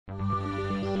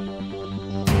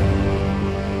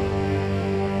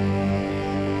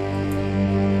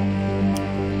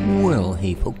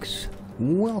folks,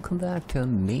 welcome back to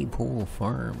Maypole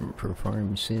Farm for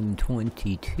Farm Sim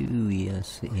 22.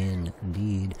 Yes,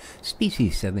 indeed.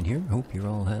 Species 7 here. Hope you're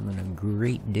all having a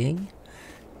great day.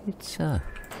 It's a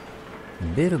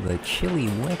bit of a chilly,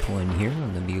 wet one here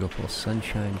on the beautiful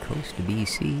Sunshine Coast of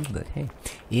BC, but hey,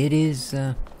 it is,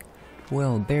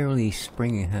 well, barely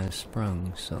spring has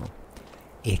sprung, so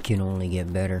it can only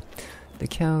get better. The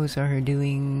cows are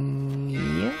doing,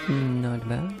 yeah, not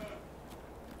bad.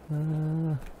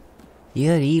 You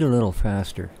gotta eat a little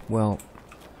faster. Well,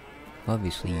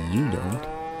 obviously you don't,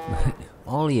 but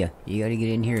all of you gotta get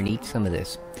in here and eat some of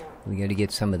this. We gotta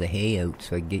get some of the hay out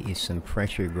so I can get you some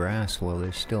fresher grass while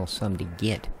there's still some to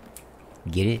get.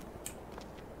 Get it?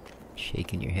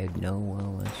 Shaking your head no?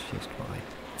 Well, that's just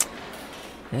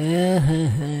fine.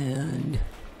 And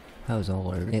how's all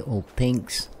our little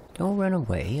pinks? Don't run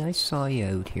away. I saw you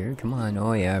out here. Come on.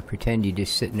 Oh yeah, pretend you're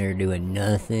just sitting there doing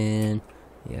nothing.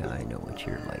 Yeah, I know what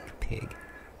you're like, pig.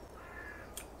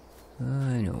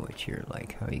 I know what you're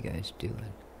like. How you guys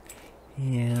doing?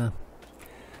 Yeah.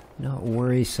 Not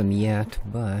worrisome yet,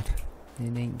 but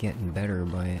it ain't getting better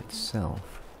by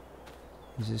itself.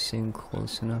 Is this thing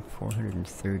close enough?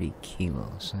 430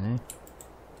 kilos, eh?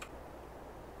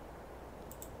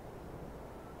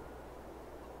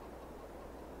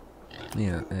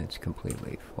 Yeah, it's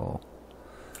completely full.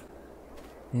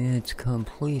 It's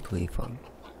completely full.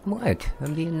 What?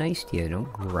 I'm being nice to you.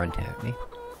 Don't grunt at me.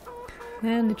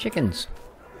 And the chickens,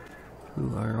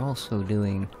 who are also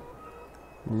doing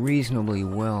reasonably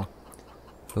well.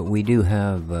 But we do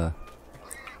have,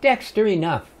 Dexter,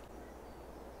 enough!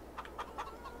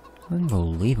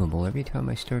 Unbelievable. Every time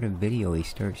I start a video, he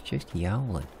starts just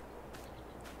yowling.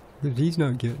 But he's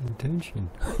not getting attention.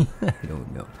 I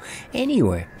don't know.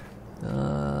 Anyway,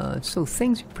 so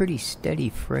things are pretty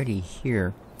steady Freddy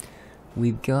here.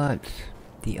 We've got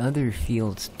the other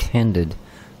fields tended.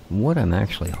 What I'm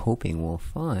actually hoping we'll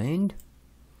find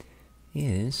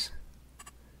is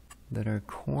that our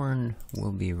corn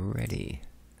will be ready.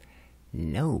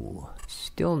 No,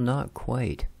 still not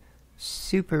quite.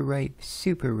 Super ripe,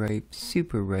 super ripe,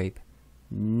 super ripe,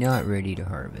 not ready to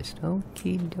harvest.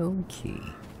 Okie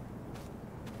dokie.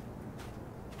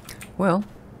 Well,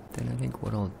 then I think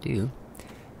what I'll do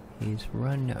is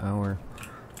run our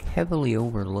heavily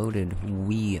overloaded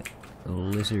wee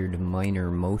lizard miner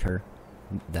motor.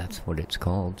 That's what it's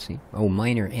called, see? Oh,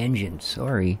 miner engine,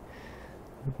 sorry.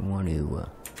 Wouldn't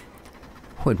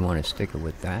want to stick it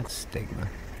with that stigma.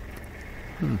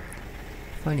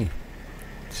 Funny.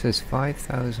 It says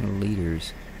 5,000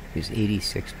 liters is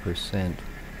 86%,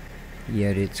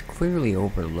 yet it's clearly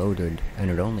overloaded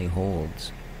and it only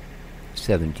holds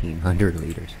 1,700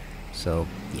 liters. So,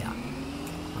 yeah,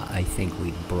 I think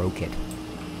we broke it.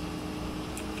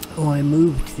 Oh, I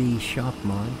moved the shop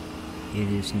mod. It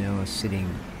is now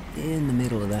sitting in the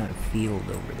middle of that field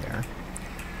over there.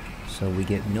 So we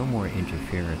get no more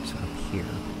interference up here.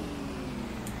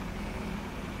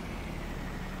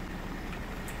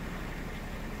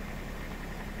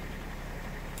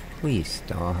 Please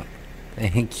stop.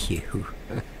 Thank you.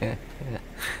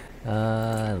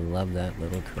 I love that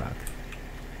little truck.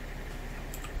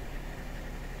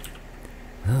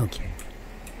 Okay.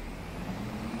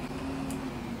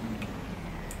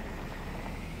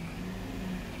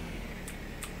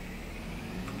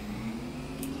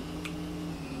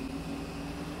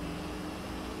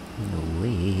 Away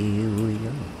we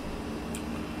go.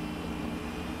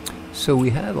 So we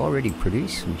have already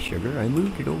produced some sugar. I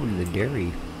moved it over to the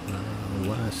dairy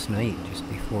last night, just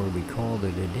before we called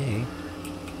it a day.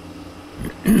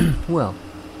 Well,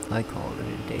 I called it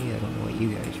a day. I don't know what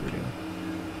you guys were doing.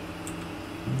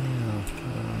 No,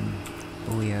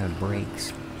 oh yeah,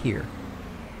 brakes here.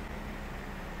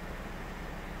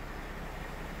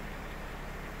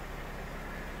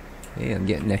 Hey, I'm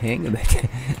getting the hang of it.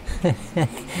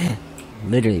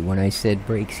 Literally, when I said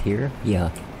brakes here, yeah,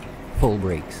 full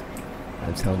brakes.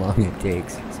 That's how long it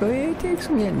takes. So yeah, it takes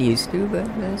some getting used to, but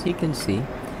as you can see,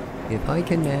 if I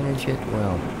can manage it,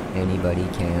 well, anybody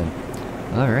can.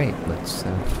 Alright, let's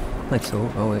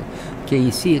okay,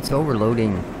 you see it's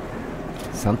overloading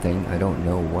something, I don't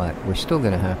know what. We're still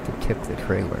gonna have to tip the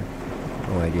trailer.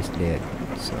 Oh, I just did,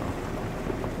 so.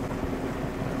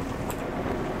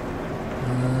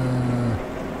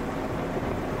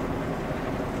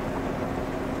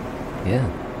 Yeah.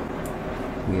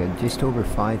 We had just over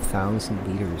 5,000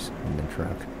 liters in the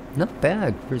truck. Not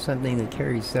bad for something that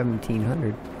carries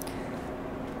 1,700.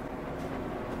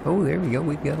 Oh, there we go.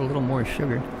 We've got a little more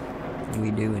sugar.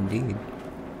 We do indeed.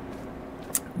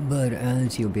 But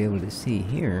as you'll be able to see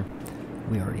here,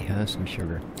 we already have some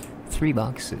sugar. 3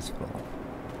 boxes full.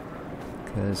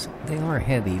 Because they are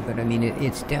heavy, but I mean,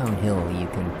 it's downhill. You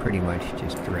can pretty much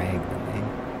just drag them, eh?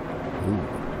 Ooh.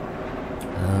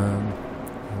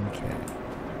 Okay.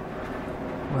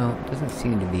 Well, it doesn't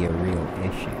seem to be a real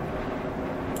issue.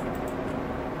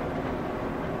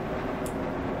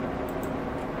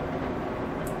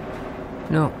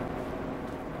 No.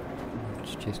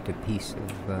 It's just a piece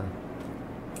of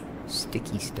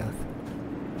sticky stuff.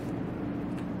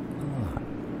 Oh.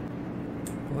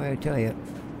 Boy, I tell you,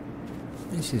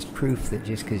 this is proof that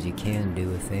just because you can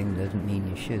do a thing doesn't mean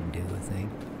you should do a thing.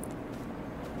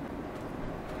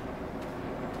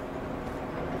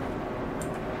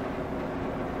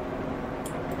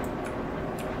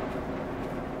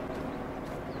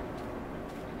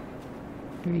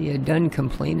 Are you done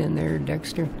complaining there,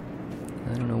 Dexter?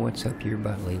 I don't know what's up your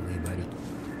butt lately, buddy.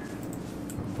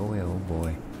 Oh boy, oh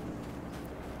boy.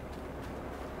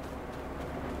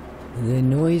 The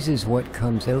noise is what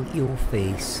comes out your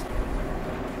face.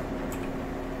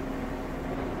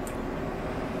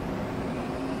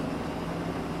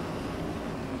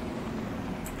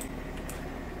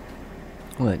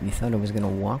 What, you thought I was gonna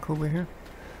walk over here?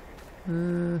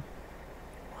 Why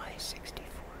 64%?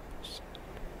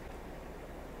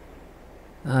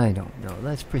 I don't know.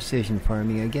 That's precision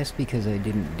farming. I guess because I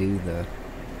didn't do the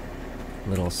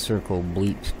little circle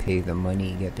bleeps, pay the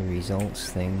money, get the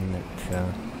results thing that,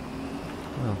 well,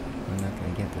 I'm not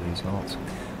gonna get the results.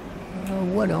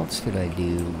 What else did I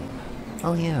do?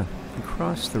 Oh yeah,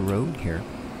 across the road here.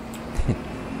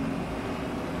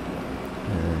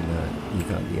 And you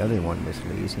thought the other one was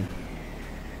lazy.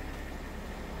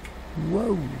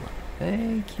 Whoa!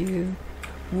 Thank you.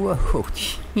 Whoa!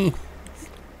 Jeez.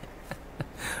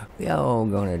 We all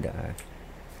gonna die.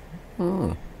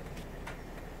 Oh.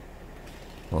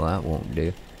 Well, that won't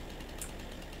do.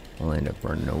 I'll end up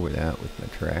running over that with my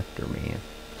tractor, man.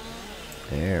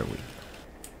 There we go.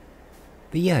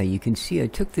 But yeah, you can see I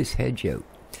took this hedge out.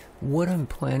 What I'm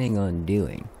planning on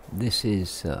doing, this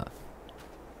is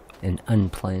an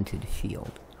unplanted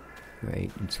field,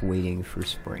 right? It's waiting for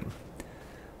spring.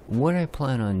 What I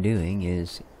plan on doing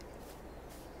is,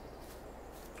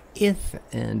 if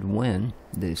and when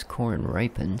this corn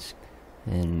ripens,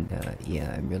 and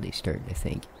yeah, I'm really starting to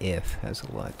think if has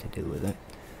a lot to do with it,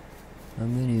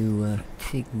 I'm going to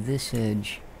take this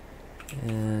edge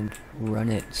and run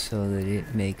it so that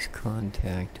it makes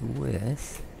contact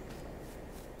with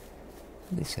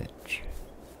this edge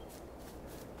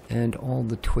and all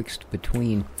the twixt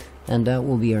between, and that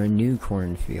will be our new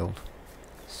cornfield.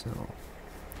 So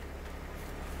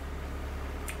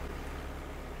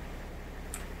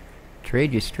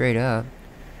trade you straight up.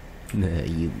 Nah,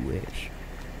 you wish.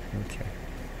 Okay.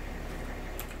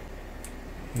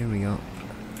 Here we go.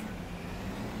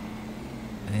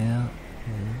 Yeah.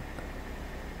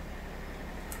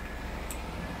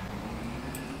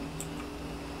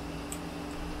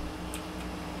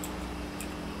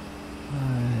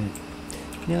 Alright.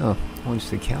 Now, once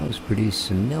the cows produce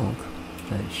some milk,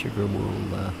 that sugar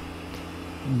will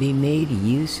be made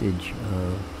usage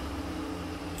of.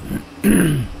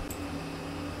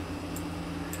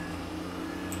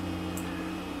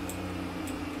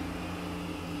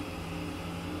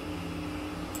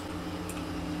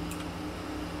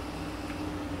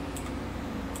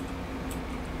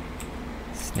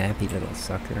 Snappy little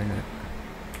sucker in it.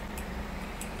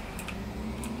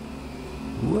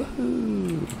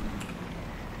 Woohoo!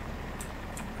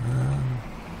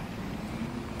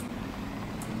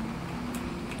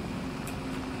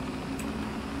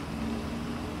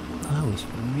 I was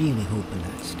really hoping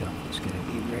that stuff was going to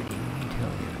be ready, let me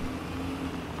tell you.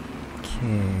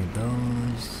 Okay,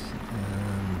 those...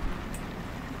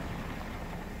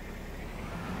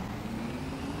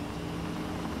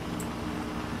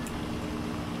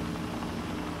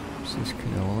 is this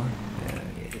canola? Yeah,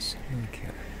 it is.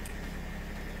 Okay.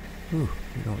 Ooh,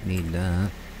 we don't need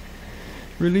that.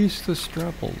 Release the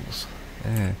strapples.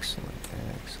 Excellent,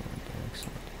 excellent,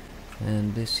 excellent.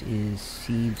 And this is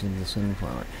seeds in the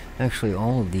sunflower. Actually,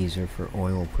 all of these are for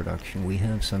oil production. We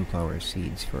have sunflower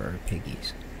seeds for our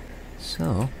piggies.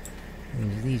 So,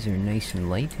 as these are nice and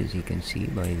light, as you can see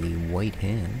by the white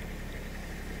hand,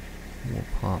 we'll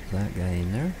pop that guy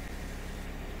in there.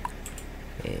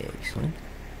 Excellent.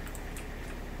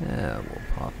 We'll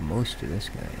pop most of this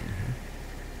guy in here.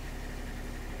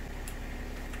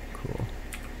 Cool.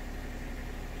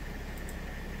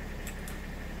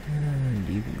 And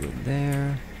you can go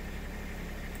there.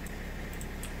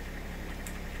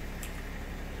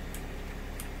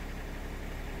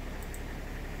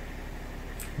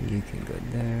 You can go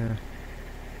there.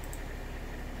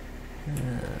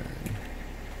 And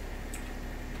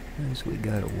as we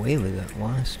got away with it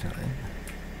last time.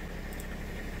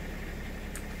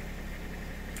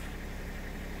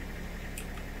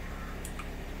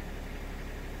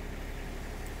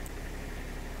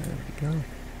 we go.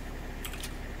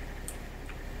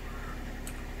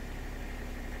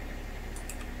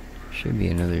 Should be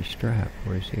another strap.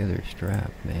 Where's the other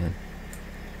strap, man?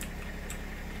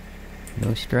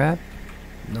 No strap?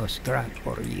 No strap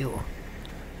for you.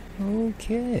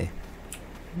 Okay.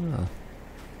 Oh.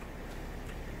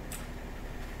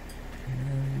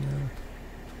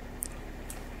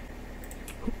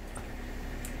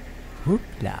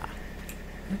 Hoopla.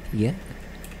 Yeah.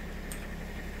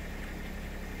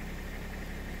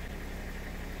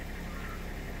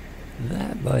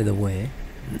 That, by the way,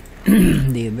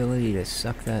 the ability to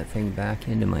suck that thing back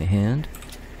into my hand,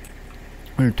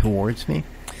 or towards me,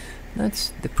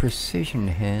 that's the precision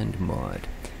hand mod.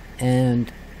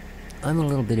 And I'm a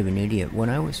little bit of an idiot. When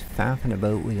I was faffing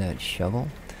about with that shovel,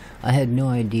 I had no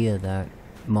idea that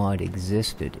mod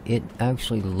existed. It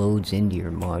actually loads into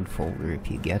your mod folder if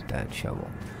you get that shovel.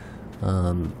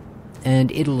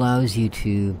 And it allows you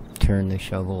to turn the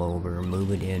shovel over,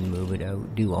 move it in, move it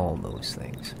out, do all those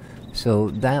things. So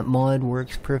that mod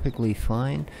works perfectly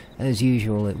fine. As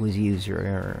usual, it was user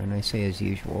error. And I say as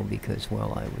usual because,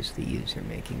 well, I was the user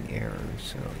making errors,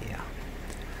 so yeah.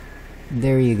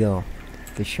 There you go.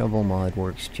 The shovel mod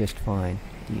works just fine.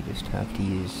 You just have to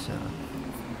use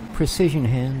precision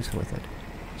hands with it.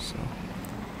 So,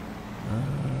 I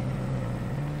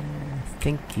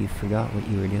think you forgot what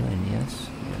you were doing, yes?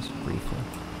 Yes, briefly.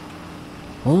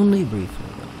 Only briefly,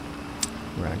 though.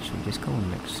 We're actually just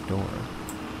going next door.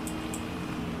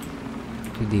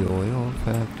 To the oil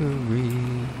factory.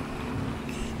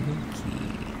 Okay.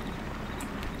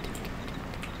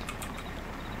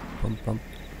 Bump, bump.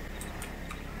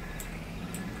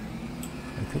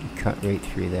 I could cut right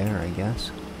through there, I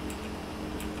guess.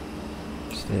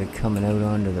 Instead of coming out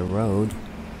onto the road.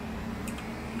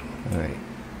 Alright.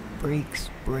 Brakes,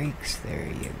 brakes, there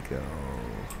you go.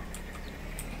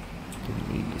 Didn't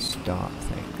need to stop,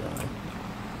 thank God.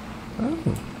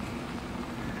 Oh.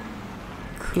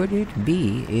 Could it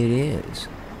be? It is.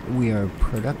 We are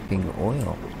producing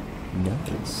oil.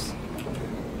 Nice.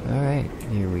 Alright,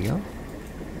 here we go.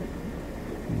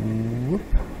 Whoop.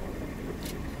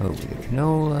 Over the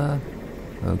canola.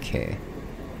 Okay.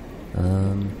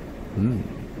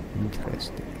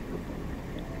 Interesting.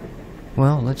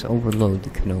 Well, let's overload the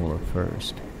canola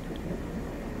first.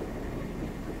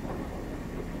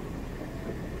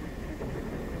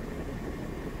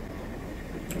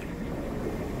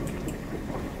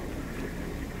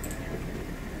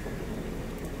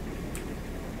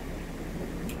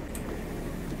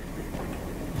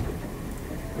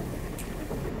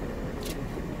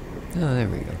 Oh, there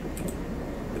we go.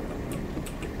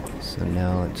 So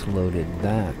now it's loaded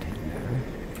that in there.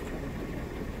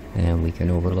 And we can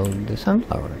overload the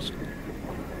sunflowers.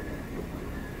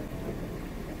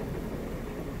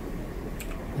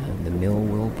 And the mill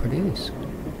will produce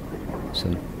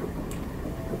some.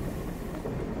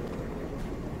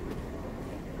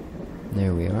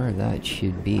 There we are. That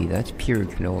should be. That's pure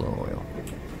canola oil.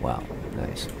 Wow,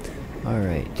 nice.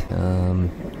 Alright,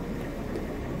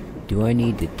 do I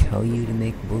need to tell you to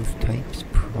make both types?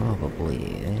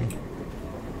 Probably, eh?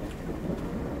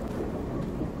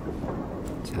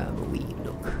 Let's have a wee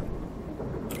look.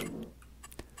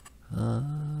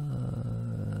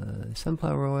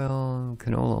 Sunflower oil,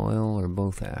 canola oil are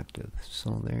both active,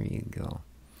 so there you go.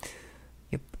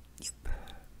 Yep.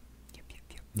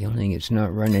 The only thing it's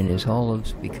not running is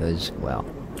olives because, well,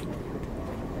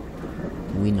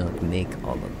 we not make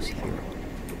olives here.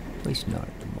 At least not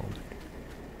at the moment.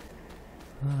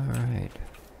 Alright.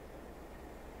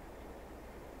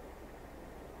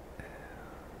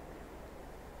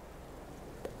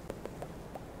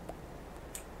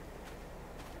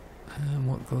 And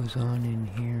what goes on in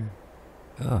here?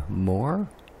 Oh, more?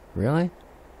 Really?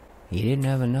 He didn't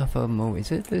have enough of them over.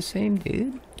 Is it the same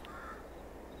dude?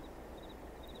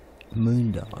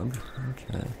 Moondog.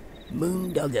 Okay.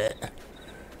 Moondogger.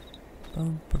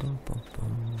 Bum, bum, bum,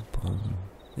 bum, bum.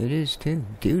 It is too.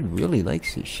 Dude really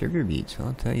likes these sugar beets,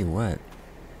 I'll tell you what.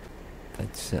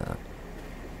 That's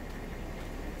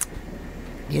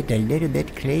get a little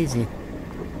bit crazy.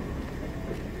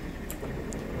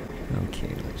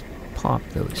 Okay, let's pop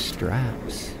those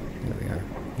straps. There we are.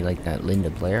 You like that, Linda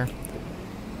Blair?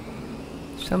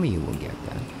 Some of you will get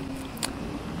that.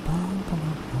 Bum, bum,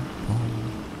 bum, bum.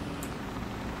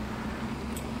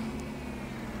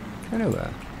 Kind of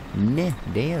a meh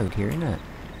day out here, isn't it?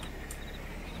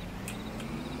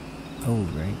 Oh,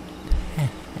 right.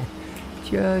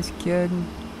 Just kidding.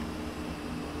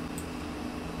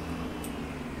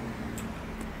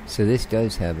 So this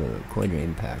does have quite an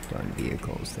impact on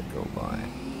vehicles that go by.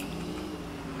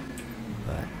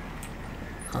 But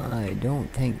I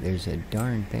don't think there's a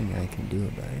darn thing I can do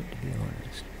about it, to be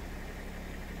honest.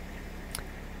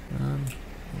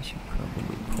 I should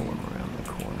probably pull him around the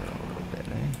corner a little bit,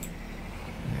 eh?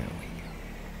 There we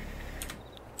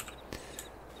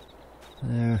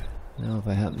go. There. Now if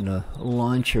I happen to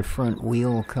launch a front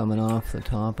wheel coming off the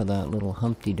top of that little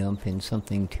Humpty Dump in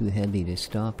something too heavy to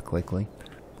stop quickly,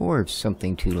 or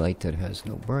something too light that has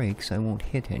no brakes, I won't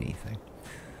hit anything.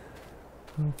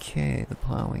 Okay, the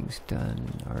plowing's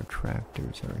done. Our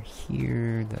tractors are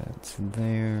here. That's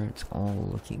there. It's all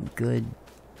looking good.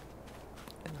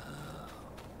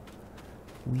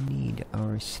 We need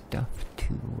our stuff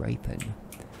to ripen.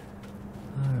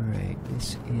 Alright,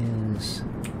 this is...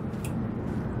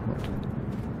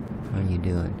 What are you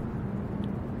doing?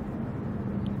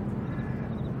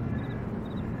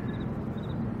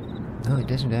 No, it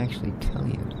doesn't actually tell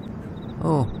you.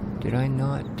 Oh, did I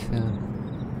not...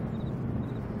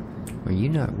 Are you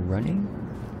not running?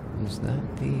 Is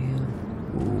that the...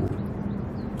 Ooh.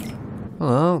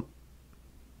 Hello?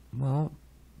 Well,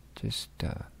 just,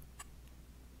 thought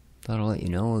I'd let you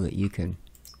know that you can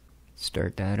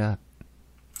start that up.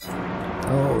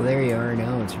 Oh, there you are.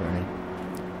 Now it's running.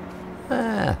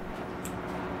 Ah!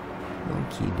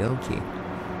 Okie dokie.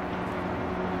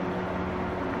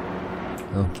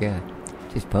 Okay.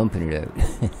 Just pumping it out.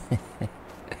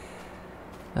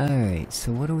 Alright,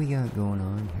 so what do we got going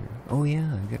on here? Oh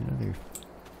yeah, I got another...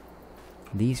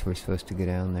 These were supposed to go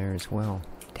down there as well.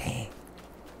 Dang.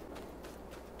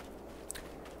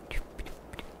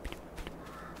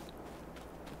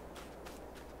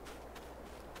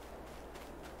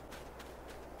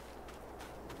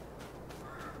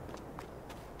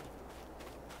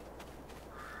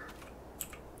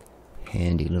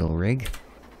 Handy little rig.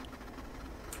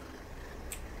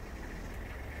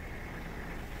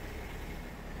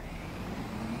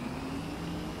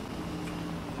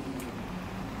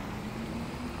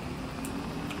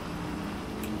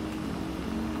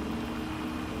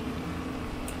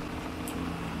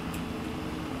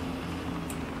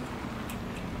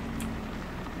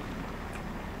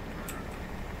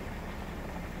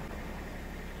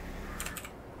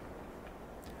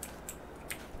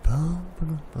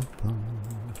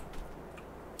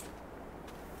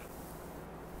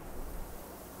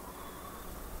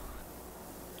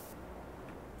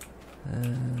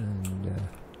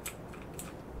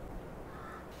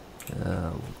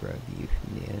 And we'll grab you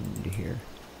from the end here,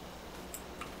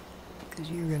 because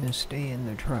you're gonna stay in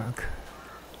the truck.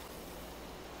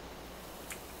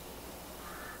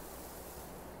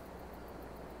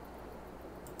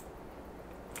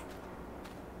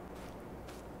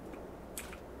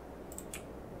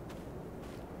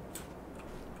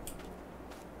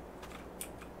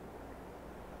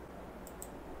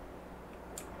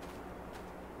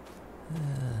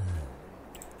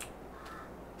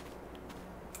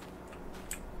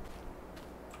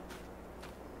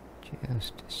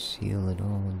 Just to seal it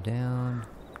all down.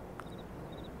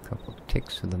 A couple of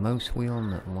ticks of the mouse wheel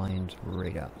and that lines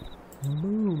right up.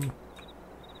 Boom.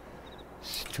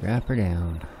 Strap her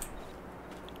down.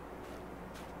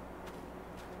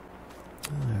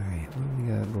 Alright, what do we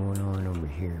got going on over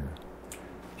here?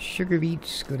 Sugar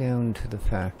beets go down to the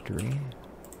factory.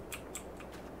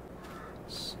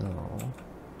 So,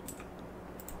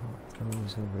 put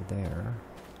those over there.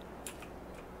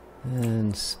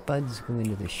 And spuds go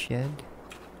into the shed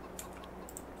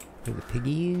for the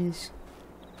piggies.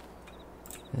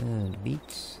 And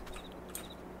beets.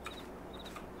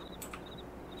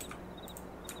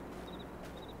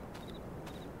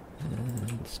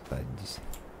 And spuds.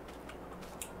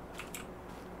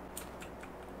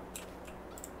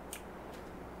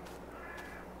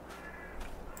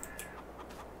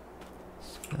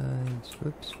 Spuds,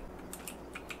 whoops.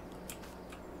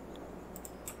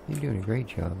 You're doing a great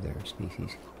job there,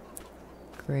 Species.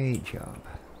 Great job.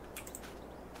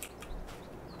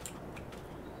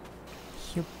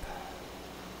 Yep.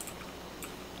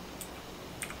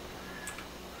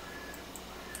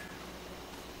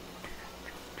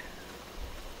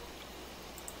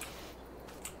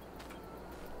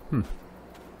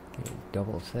 Get a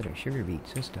double set of sugar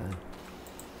beets this time.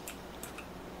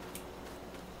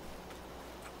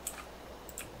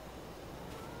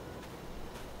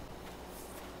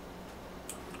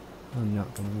 I'm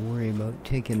not going to worry about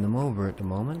taking them over at the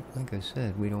moment. Like I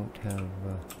said, we don't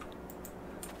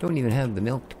even have the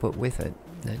milk to put with it.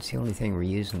 That's the only thing we're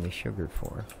using the sugar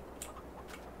for.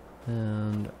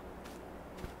 And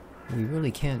we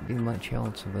really can't do much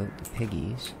else about the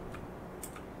piggies.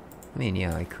 I mean,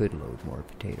 yeah, I could load more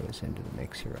potatoes into the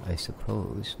mixer, I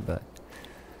suppose, but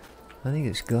I think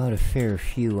it's got a fair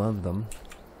few of them.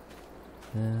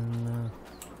 And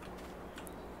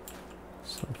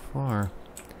so far,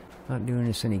 not doing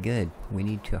us any good. We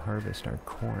need to harvest our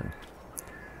corn.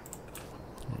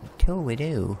 Until we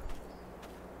do,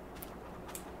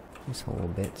 this whole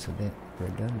bit's a bit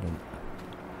redundant.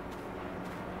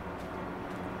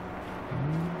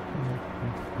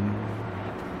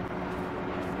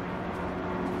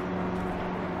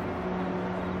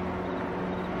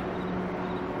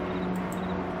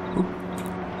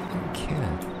 Okay.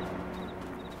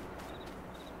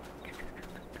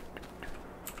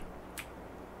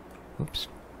 Oops.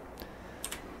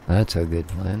 That's a good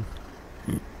plan.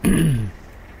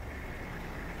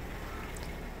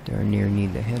 Darn near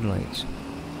need the headlights.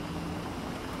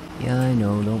 Yeah, I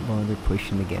know, don't bother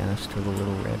pushing the gas till the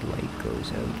little red light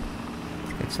goes out.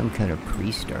 It's got some kind of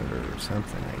pre-starter or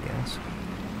something, I guess.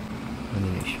 I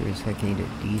mean, it sure as heck ain't a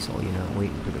diesel. You're not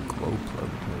waiting for the glow plug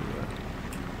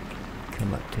to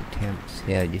come up to temps.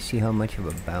 Yeah, do you see how much of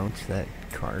a bounce that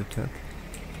car took?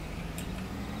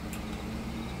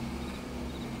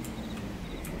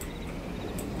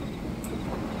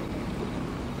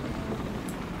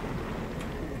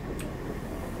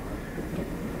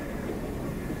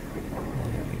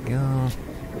 Go.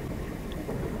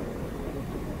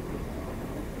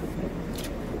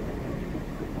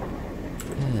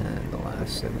 And the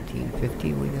last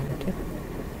 1750 we got a tip.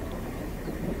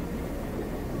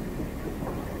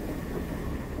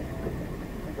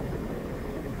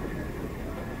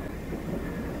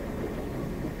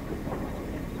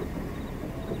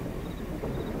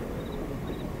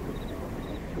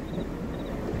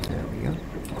 There we go.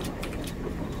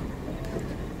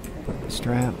 Put the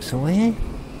straps away.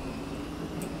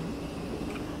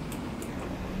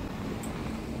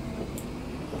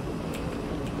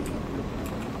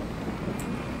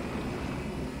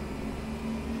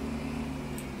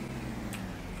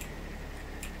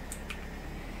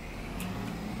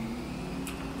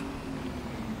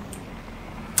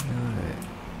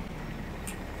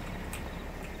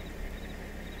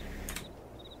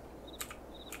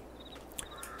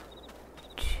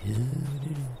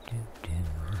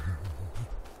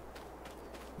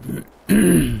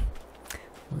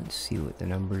 Let's see what the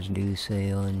numbers do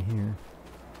say on here.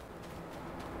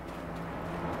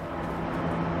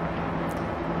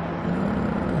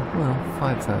 Well,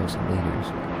 5,000 liters.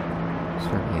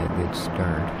 Certainly a good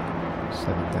start.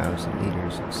 7,000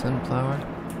 liters of sunflower.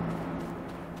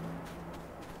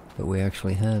 But we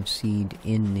actually have seed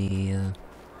in the,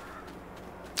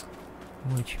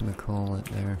 whatchamacallit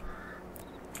there.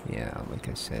 Yeah, like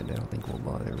I said, I don't think we'll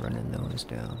bother running those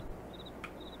down.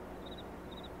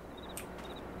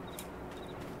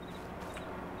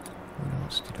 What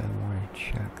else did I want to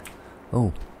check?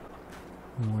 Oh,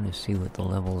 I want to see what the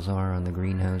levels are on the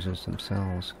greenhouses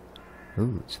themselves.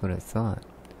 Ooh, that's what I thought.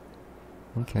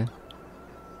 Okay.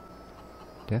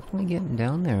 Definitely getting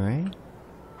down there, eh?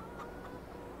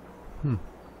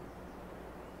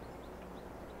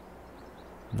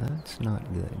 That's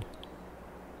not good.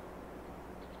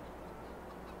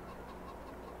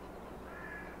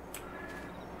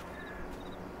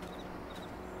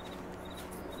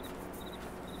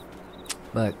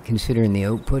 But considering the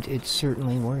output, it's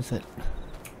certainly worth it.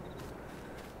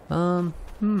 I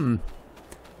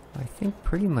think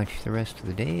pretty much the rest of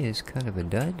the day is kind of a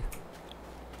dud.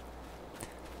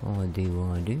 All I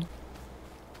do.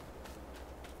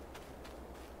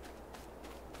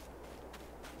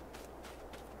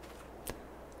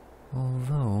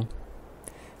 Although,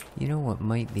 you know what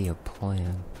might be a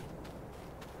plan?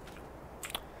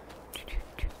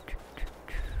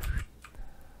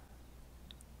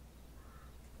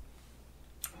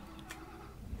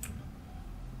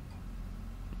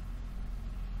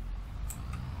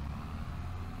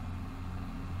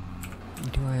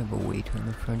 Do I have a weight on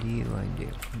the front of you? I do.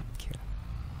 Okay.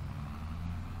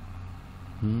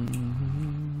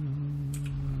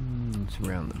 It's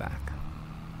around the back.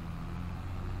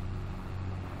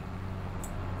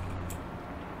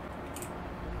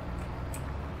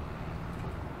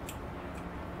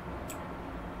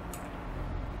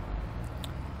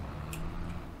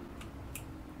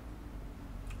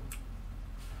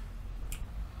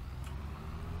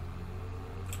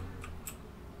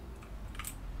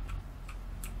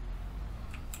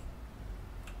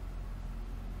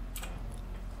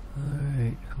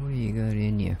 Alright, what do you got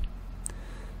in you?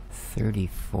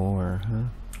 34, huh?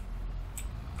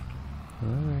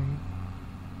 Alright.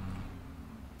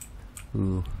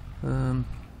 Ooh,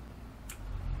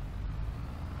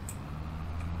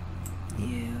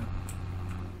 yeah.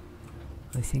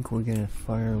 I think we're gonna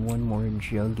fire one more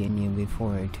jug in you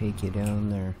before I take you down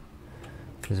there.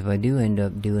 Because if I do end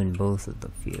up doing both of the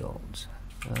fields,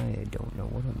 I don't know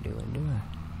what I'm doing, do I?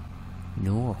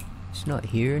 No, it's not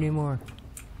here anymore.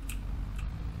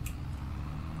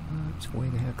 It's way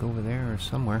the heck over there or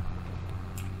somewhere.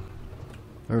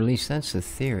 Or at least that's the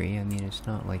theory. I mean, it's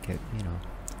not like it, you know,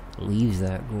 leaves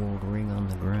that gold ring on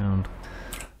the ground.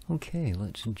 Okay,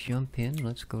 let's jump in.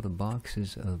 Let's go to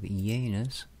boxes of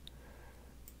Yenas.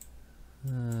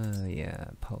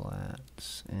 Yeah,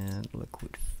 Palats and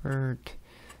Liquid Fert.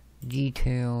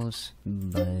 Details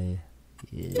by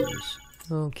is.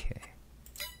 Okay.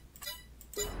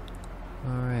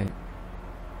 Alright.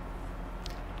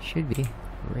 Should be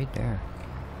right there.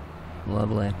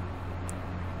 Lovely.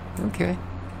 Okay.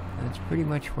 That's pretty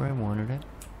much where I wanted it.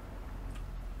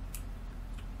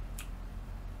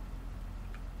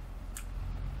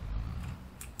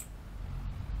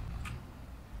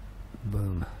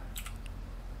 Boom.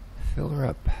 Fill her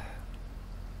up.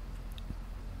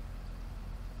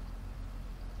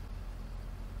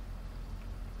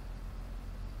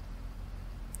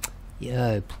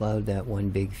 Yeah, I plowed that one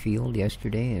big field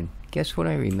yesterday, and guess what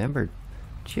I remembered?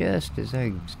 Just as I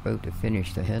was about to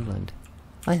finish the headland.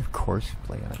 I have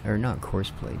courseplay on, or not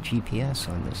courseplay, GPS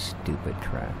on this stupid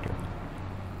tractor.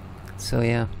 So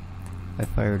yeah, I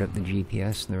fired up the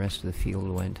GPS and the rest of the field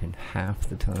went in half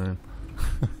the time.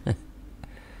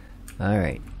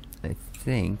 Alright, I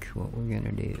think what we're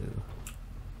gonna do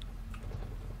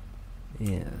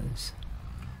is...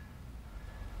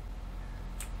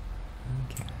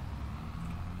 Okay.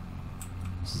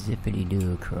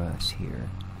 Zippity-doo across here.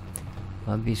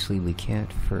 Obviously we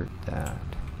can't fert that.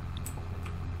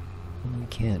 We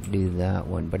can't do that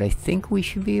one, but I think we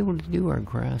should be able to do our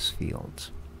grass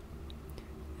fields.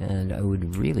 And I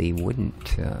would really wouldn't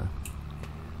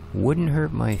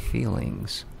hurt my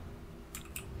feelings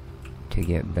to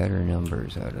get better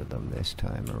numbers out of them this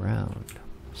time around.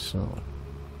 So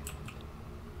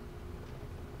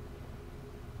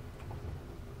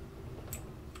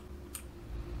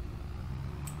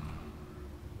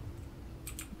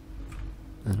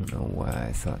I don't know why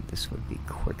I thought this would be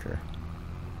quicker.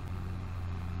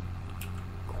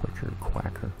 Quicker,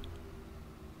 quacker.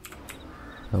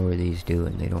 How are these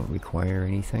doing? They don't require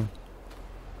anything?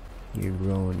 You're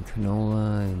growing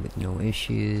canola with no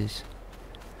issues.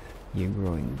 You're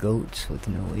growing goats with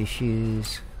no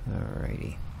issues.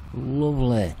 Alrighty.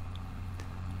 Lovely.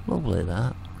 Lovely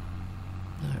that.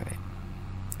 Alright.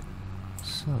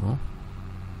 So,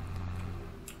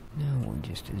 now we'll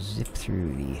just zip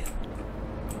through the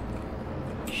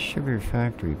sugar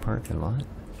factory parking lot.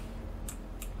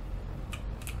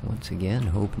 Once again,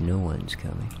 hope no one's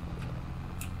coming.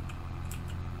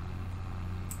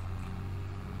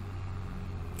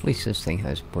 At least this thing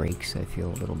has brakes. I feel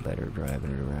a little better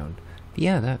driving it around. But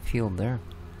yeah, that field there.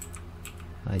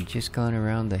 I'd just gone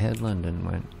around the headland and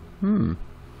went,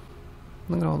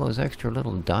 look at all those extra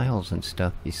little dials and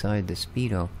stuff beside the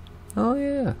speedo. Oh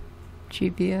yeah,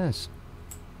 GPS.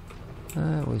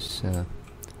 That was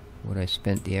what I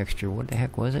spent the extra, what the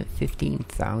heck was it?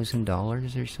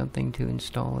 $15,000 or something to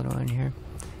install it on here.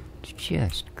 It's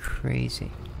just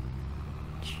crazy.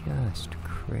 Just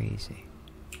crazy.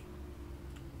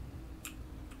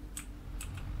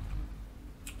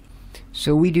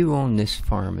 So we do own this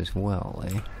farm as well,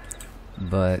 eh?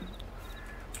 But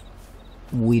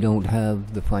we don't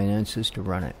have the finances to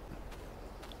run it.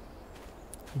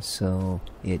 So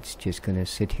it's just gonna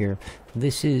sit here.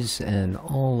 This is an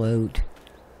all-out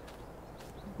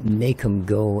make 'em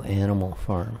go animal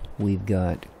farm. We've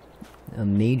got a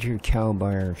major cow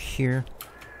byre here.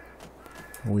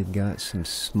 We've got some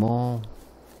small,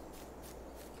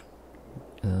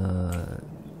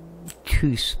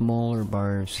 two smaller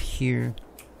bars here.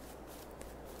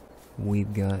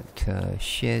 We've got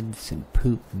sheds and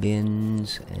poop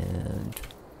bins, and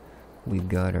we've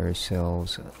got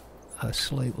ourselves a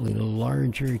slightly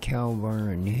larger cow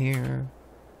barn here,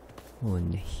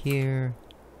 one here.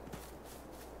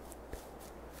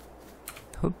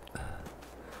 Hoop.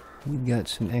 We've got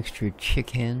some extra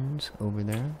chickens over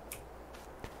there,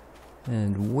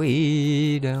 and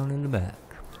way down in the back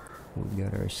we've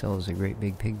got ourselves a great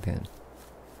big pig pen.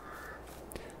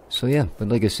 So yeah, but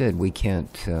like I said, we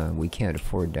can't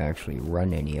afford to actually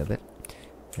run any of it.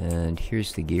 And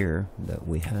here's the gear that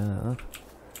we have.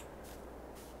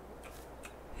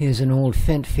 Here's an old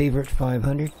Fendt favorite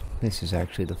 500. This is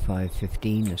actually the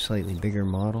 515, a slightly bigger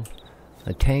model.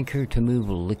 A tanker to move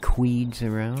liquids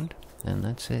around, and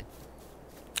that's it.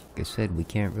 Like I said, we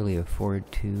can't really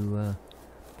afford to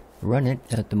run it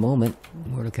at the moment.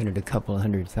 We're looking at a couple of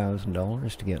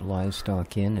 $100,000 to get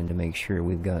livestock in and to make sure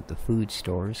we've got the food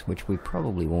stores, which we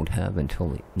probably won't have until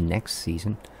the next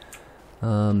season.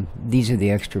 These are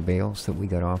the extra bales that we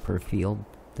got off our field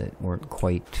that weren't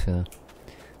quite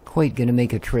going to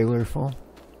make a trailer full.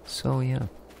 So yeah,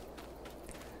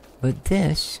 But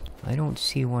this, I don't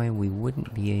see why we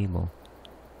wouldn't be able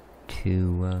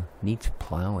to, needs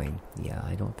plowing. Yeah,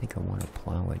 I don't think I want to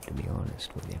plow it, to be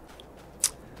honest with you.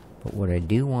 But what I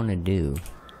do want to do...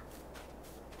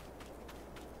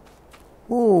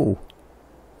 Oh!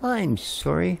 I'm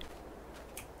sorry.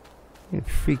 It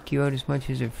freaked you out as much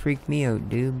as it freaked me out,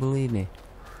 dude, believe me.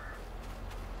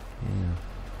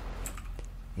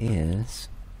 Yeah. Is...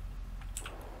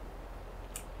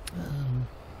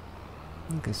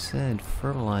 like I said,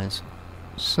 fertilize.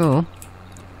 So,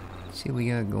 let's see what we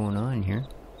got going on here.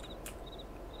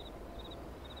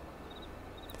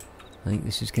 I think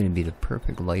this is going to be the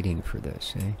perfect lighting for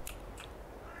this, eh?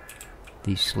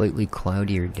 These slightly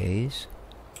cloudier days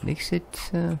makes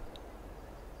it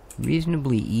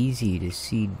reasonably easy to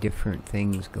see different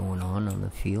things going on the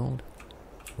field.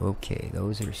 Okay,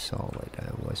 those are solid. I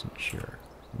wasn't sure.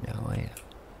 Now I am.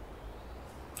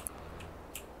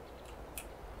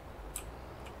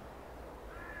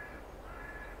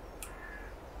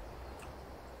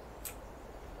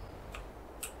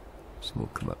 So we'll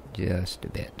come up just a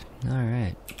bit.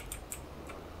 Alright.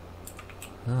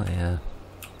 Oh yeah.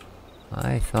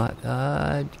 I thought,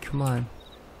 come on.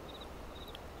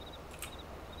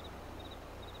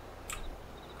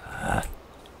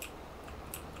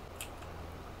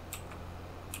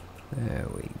 There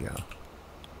we go.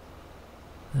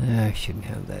 I shouldn't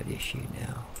have that issue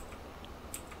now.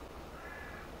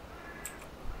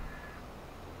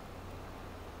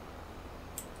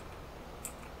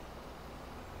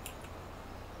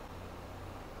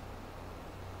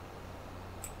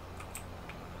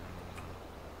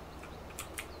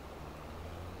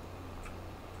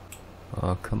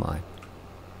 Oh, come on.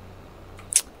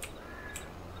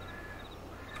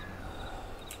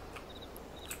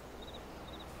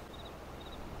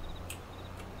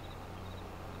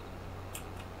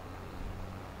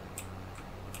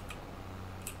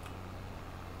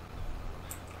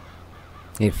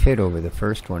 It fit over the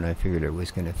first one. I figured it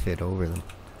was going to fit over them.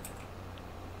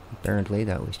 Apparently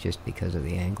that was just because of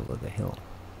the angle of the hill.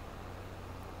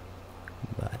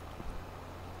 But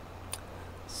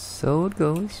so it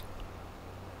goes.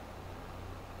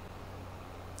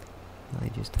 I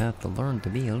just have to learn to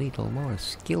be a little more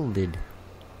skilled.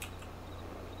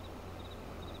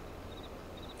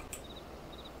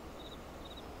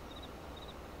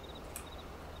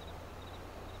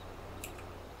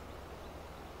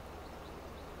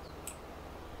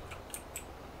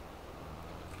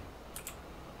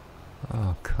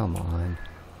 Oh, come on.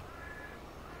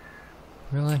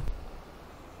 Really?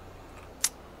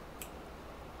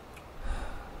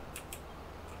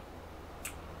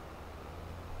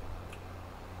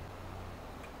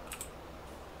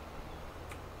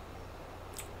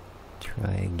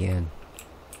 Try again.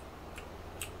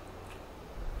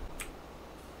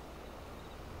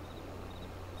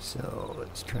 So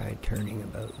let's try turning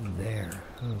about there.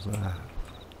 How's that?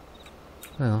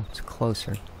 Well, it's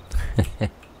closer.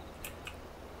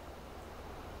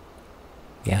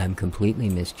 Yeah, I'm completely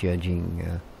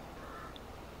misjudging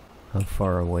how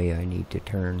far away I need to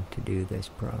turn to do this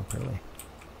properly.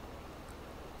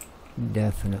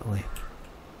 Definitely.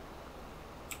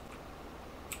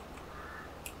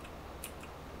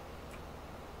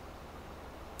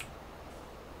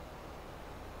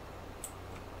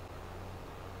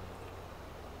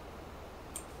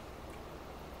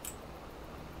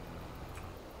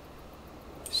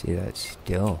 See that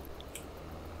still?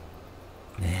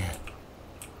 Man.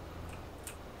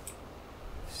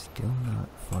 Still not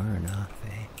far enough,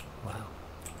 eh? Wow.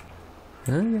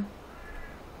 Okay.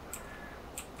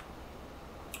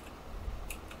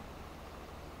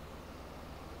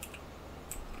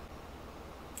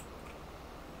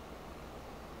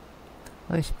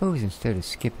 I suppose instead of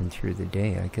skipping through the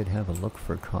day, I could have a look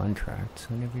for contracts.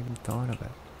 I never even thought of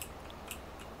it.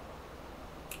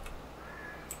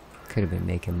 Could have been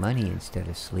making money instead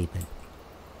of sleeping.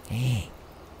 Hey.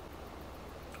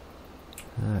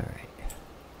 Alright.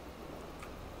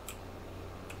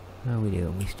 How we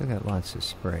doing? We still got lots of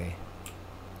spray.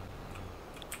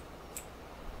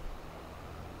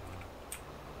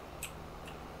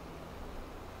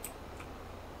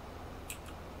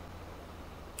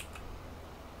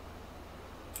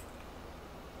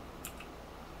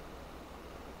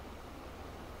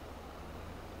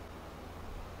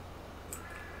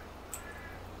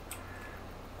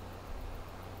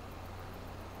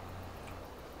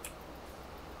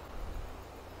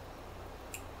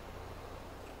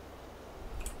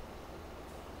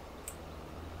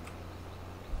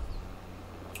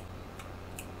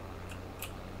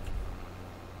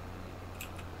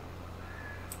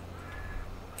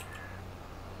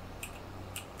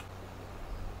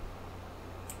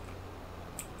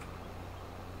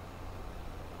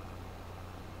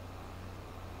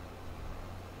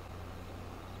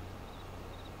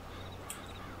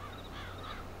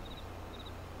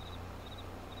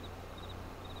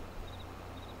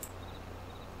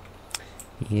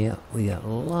 Yeah, we got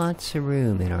lots of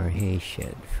room in our hay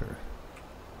shed for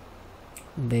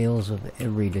bales of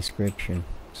every description,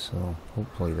 so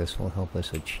hopefully this will help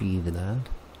us achieve that.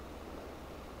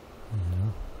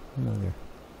 Another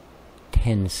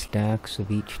 10 stacks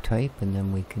of each type, and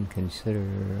then we can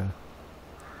consider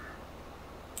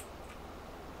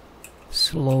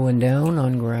slowing down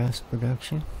on grass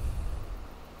production.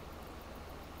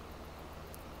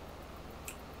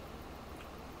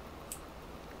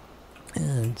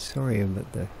 And sorry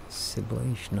about the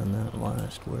sibilation on that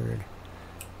last word.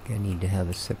 I need to have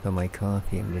a sip of my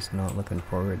coffee. I'm just not looking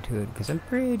forward to it because I'm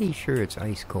pretty sure it's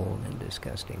ice cold and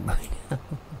disgusting by now.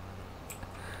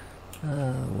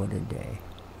 What a day.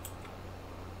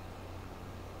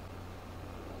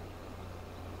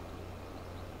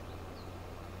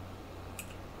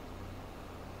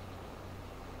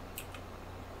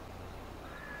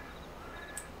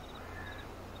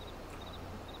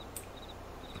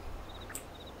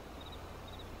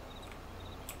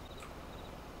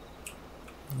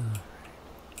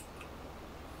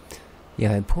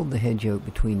 Yeah, I pulled the hedge out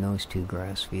between those two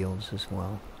grass fields as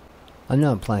well. I'm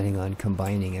not planning on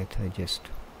combining it, I just,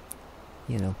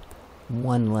 you know,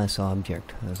 one less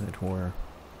object, as it were.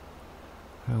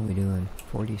 How are we doing?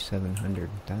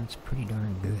 4,700. That's pretty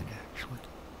darn good, actually.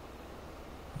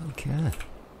 Okay.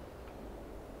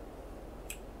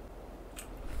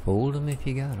 Fold them if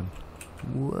you got them.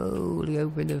 Whoa, look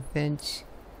over the fence.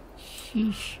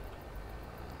 Sheesh.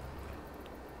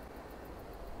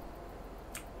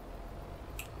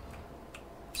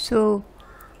 So,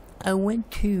 I went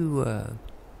to,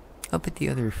 up at the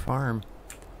other farm.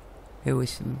 It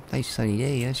was a nice sunny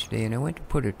day yesterday, and I went to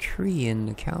put a tree in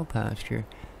the cow pasture,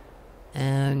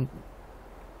 and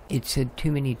it said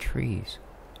too many trees.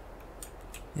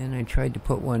 And I tried to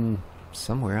put one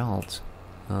somewhere else,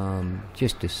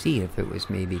 just to see if it was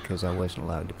maybe because I wasn't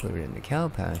allowed to put it in the cow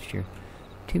pasture.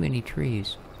 Too many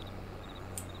trees.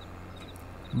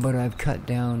 But I've cut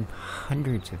down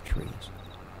hundreds of trees.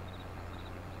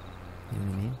 You know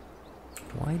what I mean?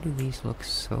 Why do these look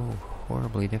so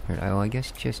horribly different? Oh, I guess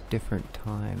just different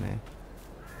time, eh?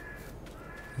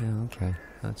 Yeah, okay.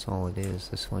 That's all it is.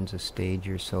 This one's a stage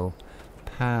or so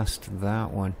past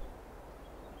that one.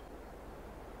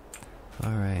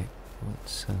 Alright,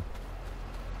 let's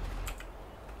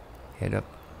head up.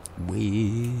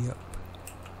 Way up.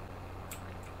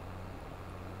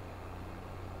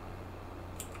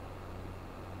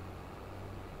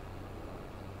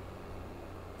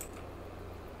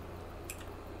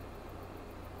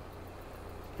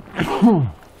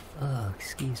 Oh,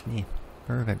 excuse me.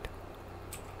 Perfect.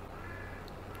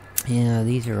 Yeah,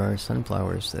 these are our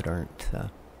sunflowers that aren't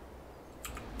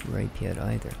ripe yet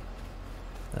either.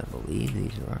 I believe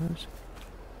these are ours.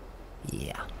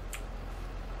 Yeah.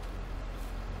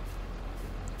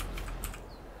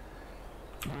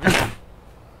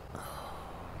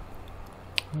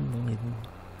 Unbelievable.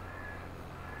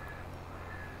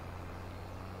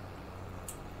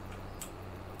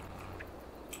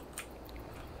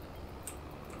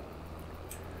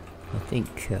 I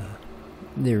think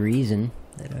the reason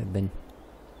that I've been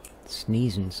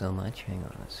sneezing so much, hang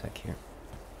on a sec here.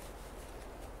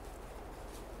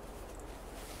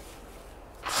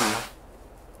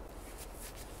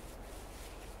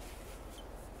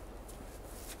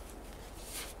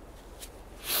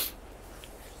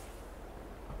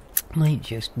 Might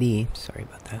just be, sorry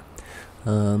about that,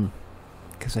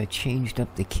 because I changed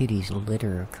up the kitty's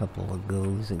litter a couple of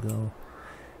goes ago.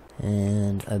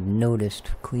 And I've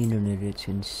noticed cleaning it, it's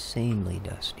insanely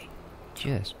dusty.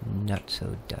 Just not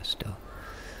so dusto.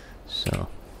 So.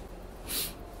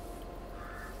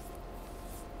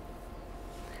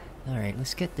 Alright,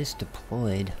 let's get this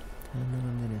deployed. And then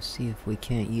I'm gonna see if we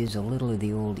can't use a little of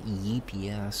the old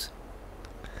EPS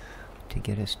to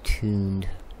get us tuned.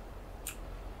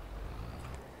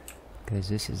 Because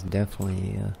this is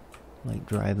definitely like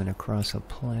driving across a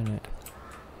planet.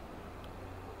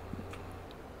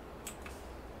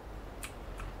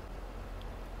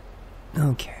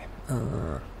 Okay,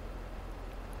 no.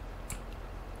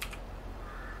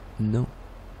 No.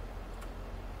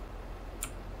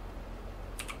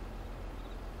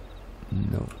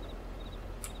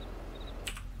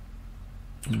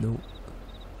 No.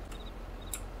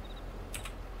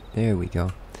 There we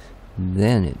go.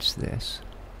 Then it's this.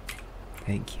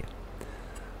 Thank you.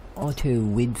 Auto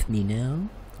width me now.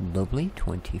 Lovely,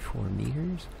 24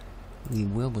 meters. We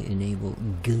will enable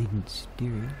guidance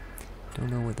steering. Don't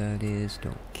know what that is,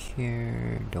 don't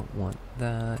care, don't want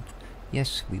that.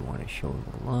 Yes, we want to show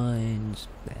the lines.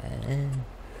 And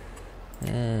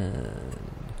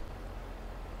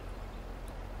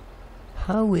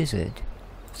how is it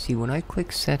See, when I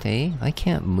click set A, I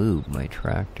can't move my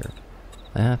tractor.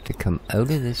 I have to come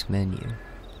out of this menu.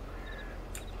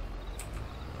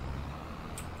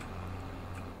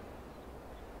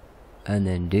 And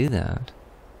then do that.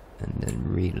 And then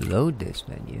reload this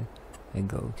menu. And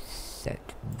go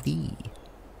set B.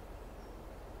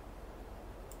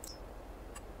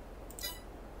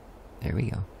 There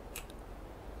we go.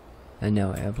 And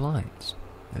now I have lines,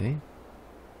 right?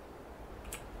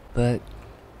 But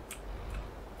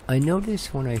I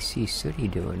notice when I see Sooty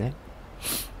doing it,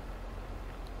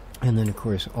 and then of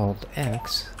course Alt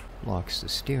X locks the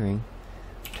steering,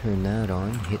 turn that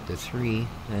on, hit the 3,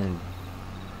 and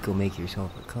go make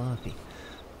yourself a coffee.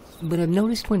 But I've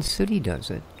noticed when Sooty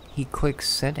does it, he clicks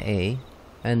set A,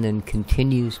 and then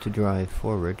continues to drive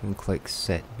forward and clicks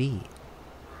set B.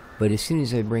 But as soon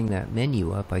as I bring that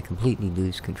menu up, I completely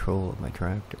lose control of my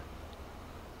tractor.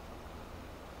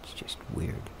 It's just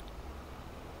weird.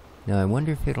 Now I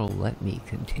wonder if it'll let me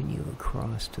continue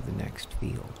across to the next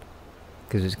field.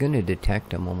 Because it's going to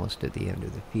detect I'm almost at the end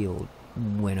of the field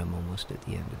when I'm almost at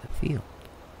the end of the field.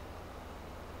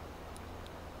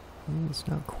 It's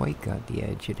not quite got the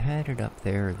edge. It had it up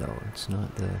there though. It's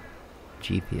not the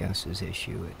GPS's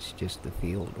issue. It's just the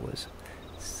field was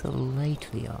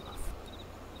slightly off.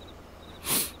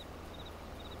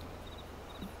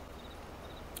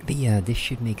 But yeah, this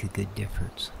should make a good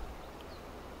difference.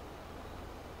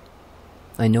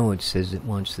 I know it says it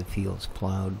wants the fields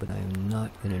plowed, but I'm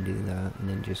not going to do that and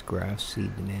then just grass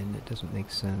seed them in. It doesn't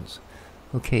make sense.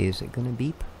 Okay, is it going to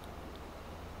beep?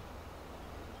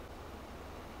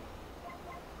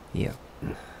 Yeah.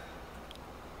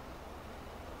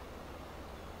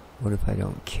 What if I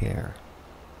don't care?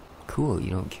 Cool, you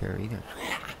don't care either.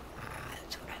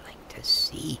 That's what I like to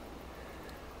see.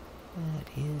 That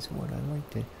is what I like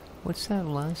to... What's that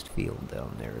last field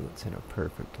down there that's in a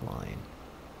perfect line?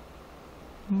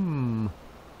 Yeah,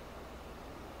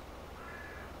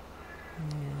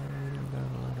 we don't got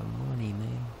a lot of money,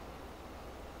 man.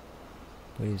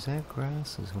 But is that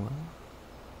grass as well?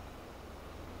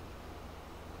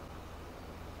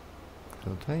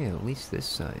 I'll tell you, at least this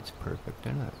side's perfect,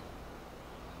 isn't it?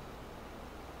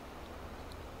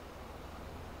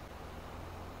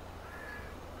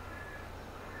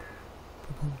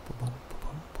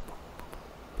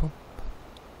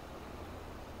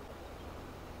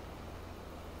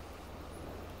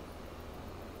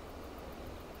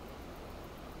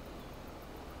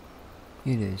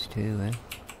 It is too, eh?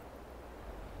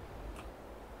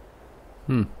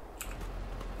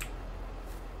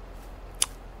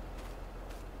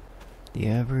 The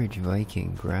average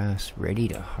Viking grass ready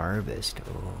to harvest.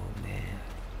 Oh man.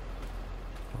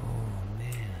 Oh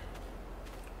man.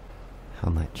 How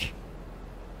much?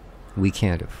 We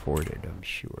can't afford it, I'm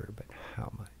sure, but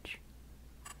how much?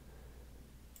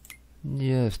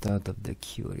 Just out of the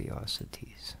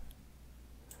curiosities.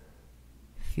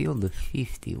 Field of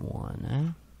 51,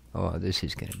 eh? Oh, this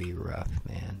is gonna be rough,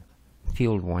 man.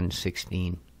 Field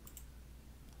 116.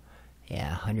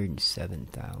 Yeah,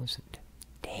 107,000.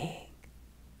 Dang.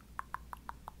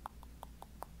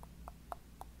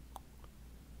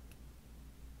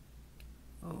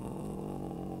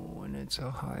 Oh, and it's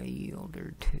a high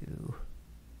yielder too.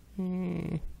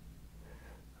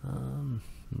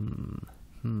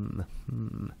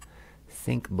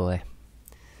 Think, boy.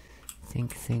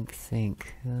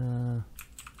 Think.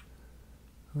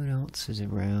 What else is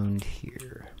around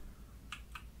here?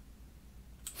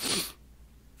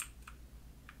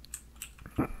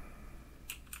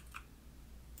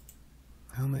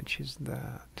 How much is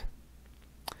that?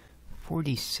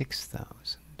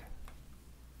 46,000.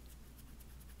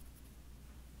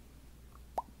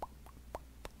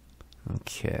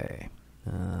 Okay.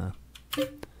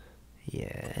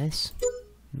 Yes.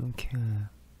 Okay.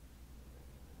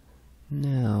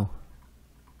 Now.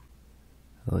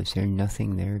 Oh, is there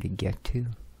nothing there to get to?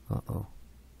 Uh-oh.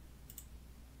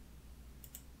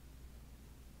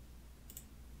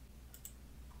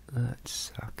 That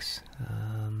sucks.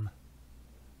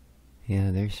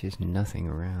 Yeah, there's just nothing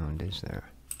around, is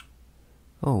there?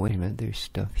 Oh, wait a minute, there's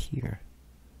stuff here.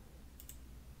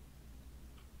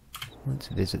 Let's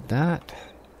visit that.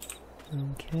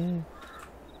 Okay.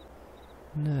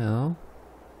 Now.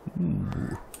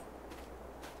 Ooh.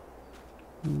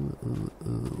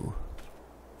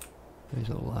 There's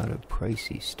a lot of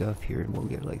pricey stuff here, and we'll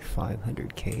get like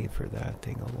 500k for that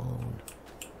thing alone.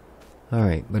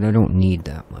 Alright, but I don't need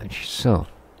that much, so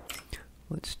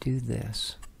let's do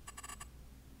this.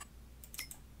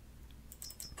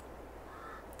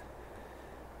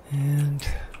 And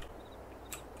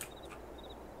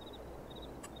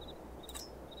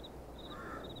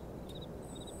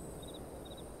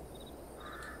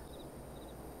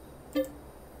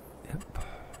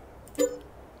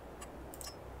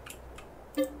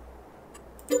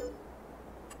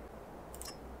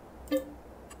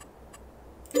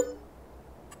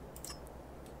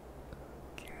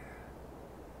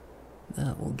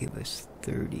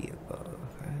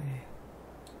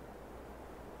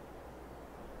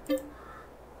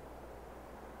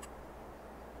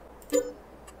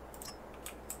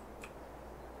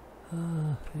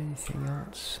Anything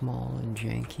else small and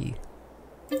janky?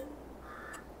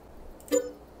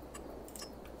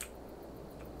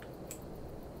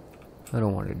 I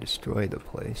don't want to destroy the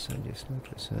place. I just, like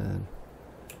I said,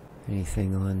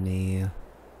 anything on the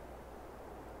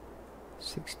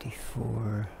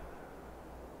 64.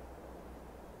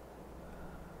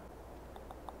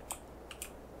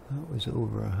 That was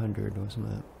over 100,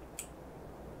 wasn't it?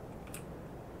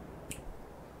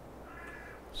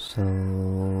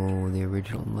 So the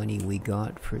original money we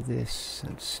got for this,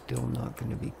 that's still not going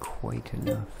to be quite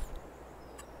enough.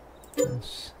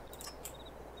 Yes.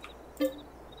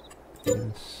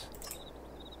 Yes.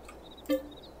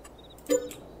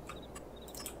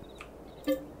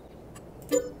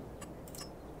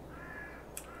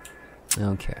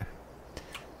 Okay.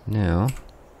 Now,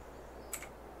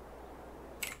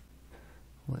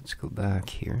 let's go back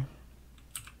here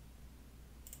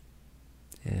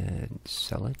and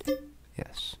sell it.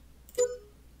 Yes.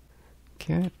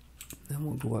 Okay. Then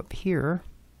we'll go up here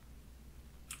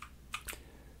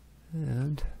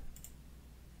and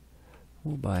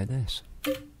we'll buy this.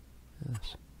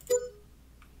 Yes.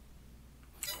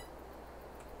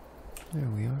 There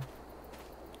we are.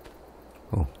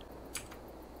 Oh.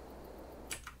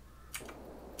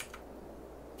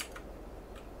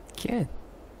 Okay.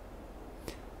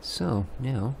 So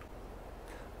now,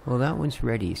 well, that one's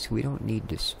ready, so we don't need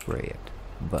to spray it.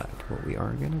 But what we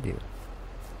are going to do.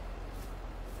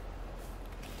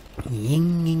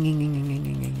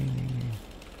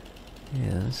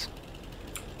 Yes.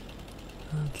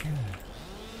 Okay.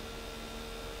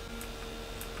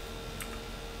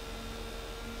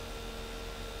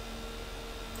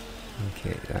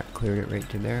 Okay, that cleared it right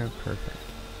to there. Perfect.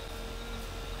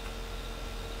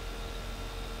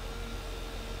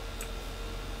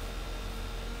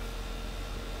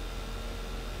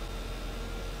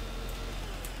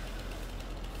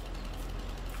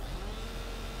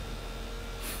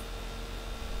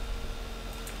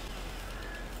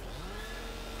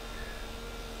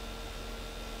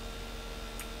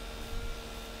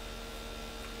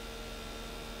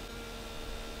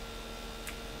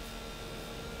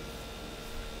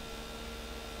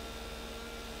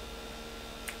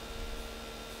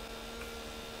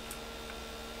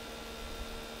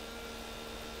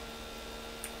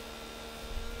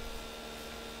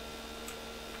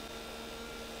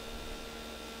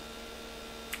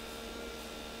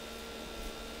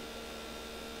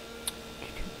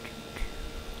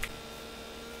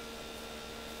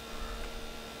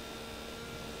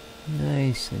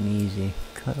 Nice and easy.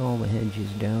 Cut all the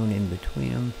hedges down in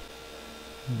between them,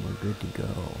 and we're good to go.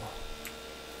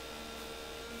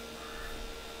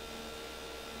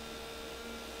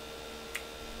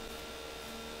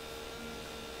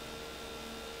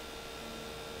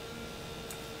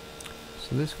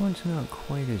 So this one's not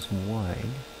quite as wide.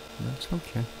 That's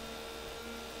okay.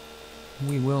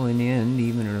 We will in the end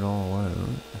even it all out.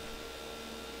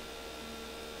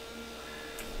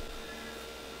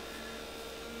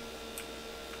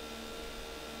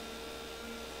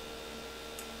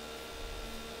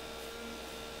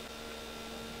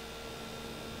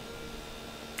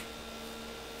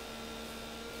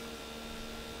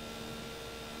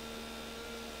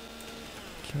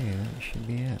 Okay, that should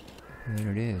be it.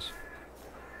 There it is.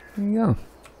 There you go.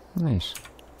 Nice.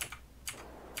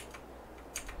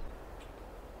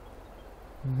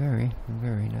 Very,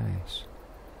 very nice.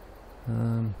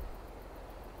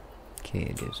 Okay,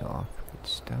 it is off. Good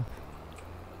stuff.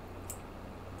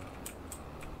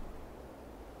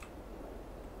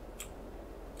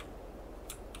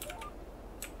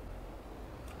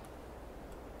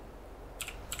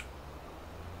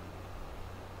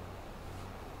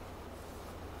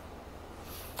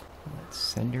 Let's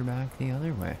send her back the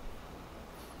other way.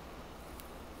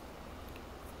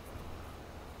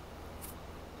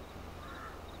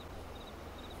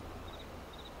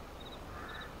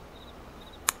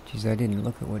 Geez, I didn't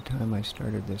look at what time I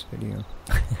started this video.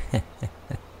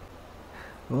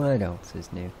 What else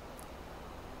is new?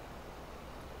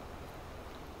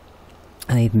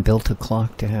 I even built a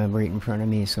clock to have right in front of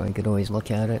me so I could always look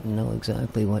at it and know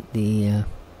exactly what the, you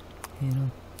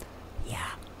know,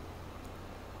 yeah.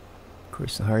 Of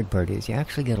course, the hard part is you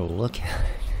actually got to look at it.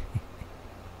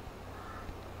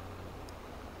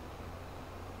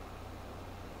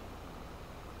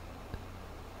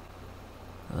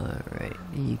 Alright,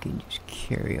 you can just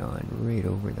carry on right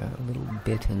over that little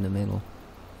bit in the middle.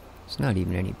 It's not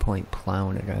even any point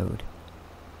plowing it out.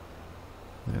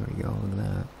 There we go, look at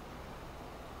that.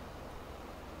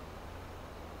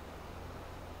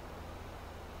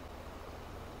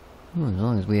 Well, as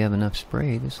long as we have enough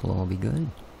spray, this will all be good.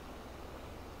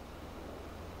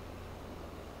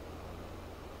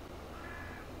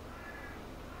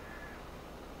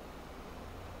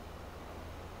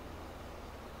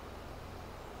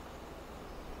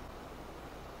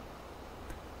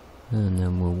 And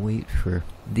then we'll wait for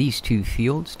these two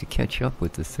fields to catch up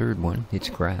with the third one. It's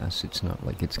grass. It's not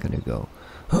like it's going to go,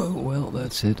 oh, well,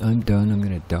 that's it. I'm done. I'm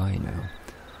going to die now.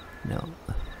 No.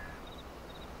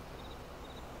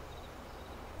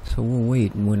 So we'll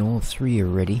wait, and when all three are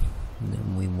ready,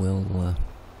 then we will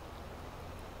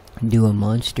do a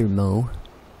monster mow.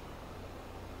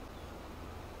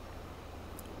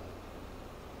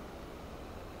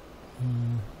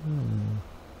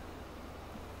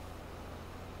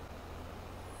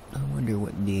 I wonder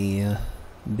what the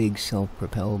big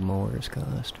self-propelled mowers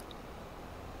cost.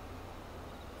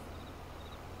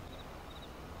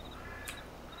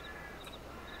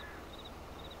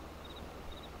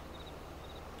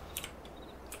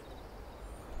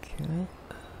 Okay.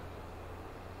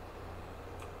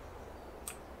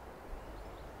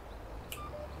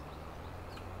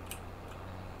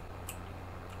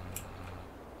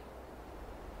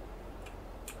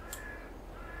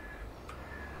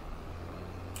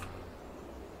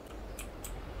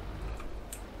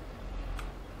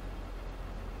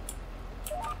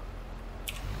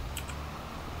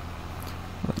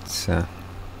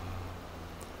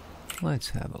 Let's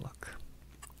have a look.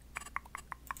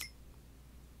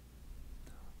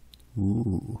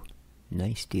 Ooh,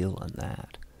 nice deal on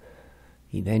that.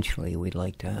 Eventually we'd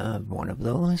like to have one of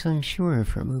those, I'm sure,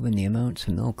 for moving the amounts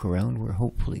of milk around we're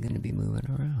hopefully going to be moving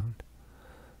around.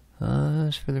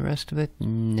 As for the rest of it,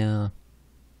 no.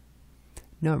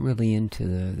 Not really into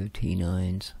the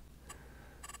T9s.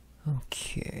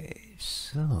 Okay,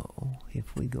 so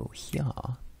if we go here,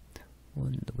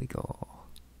 when do we go?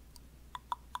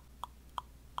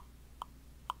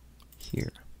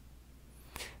 Here.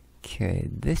 Okay,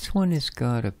 this one has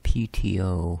got a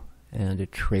PTO and a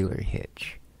trailer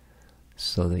hitch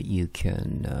so that you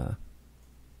can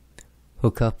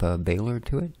hook up a baler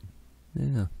to it.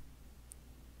 Yeah.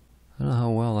 I don't know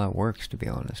how well that works, to be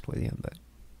honest with you, but,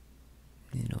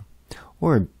 you know.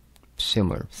 Or a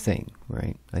similar thing,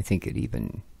 right? I think it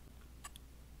even...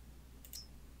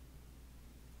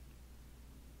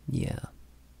 Yeah.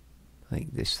 I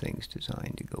think this thing's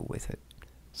designed to go with it.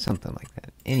 Something like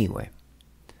that. Anyway.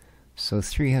 So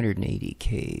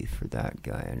 380k for that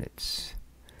guy, and it's...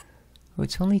 Oh,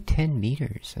 it's only 10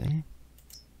 meters, eh?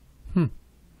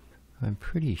 I'm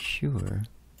pretty sure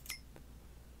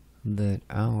that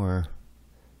our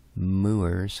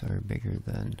mowers are bigger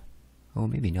than... Oh,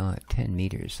 maybe not. 10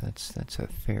 meters. That's a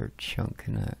fair chunk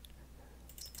in that.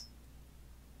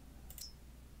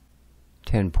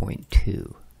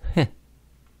 10.2.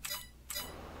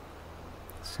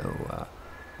 So,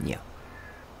 yeah.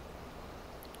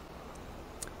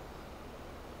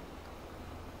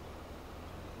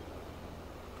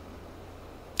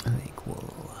 I think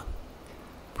we'll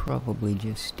probably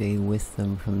just stay with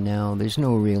them from now. There's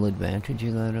no real advantage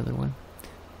of that other one.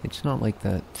 It's not like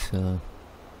that, I'm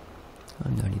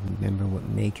not even remember what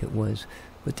make it was,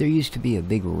 but there used to be a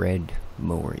big red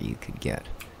mower you could get,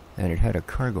 and it had a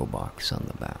cargo box on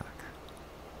the back.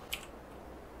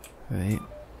 Right?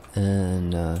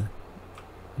 And,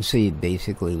 so you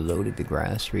basically loaded the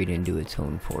grass right into its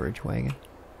own forage wagon.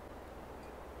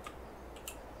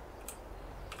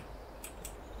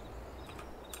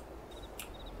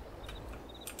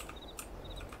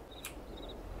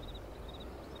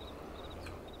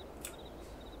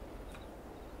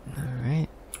 Alright.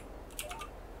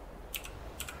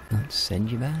 Let's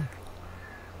send you back.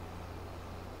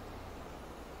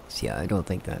 So yeah, I don't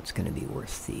think that's going to be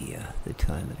worth the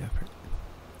time and effort.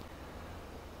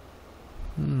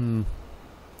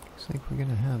 Looks like we're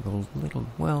gonna have a little...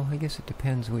 Well, I guess it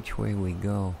depends which way we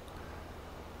go.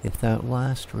 If that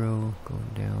last row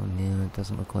going down, yeah, it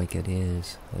doesn't look like it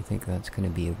is. I think that's gonna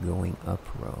be a going up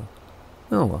row.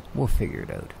 Oh well, we'll figure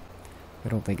it out. I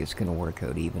don't think it's gonna work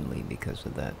out evenly because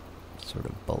of that sort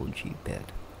of bulgy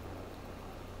bit.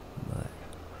 But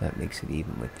that makes it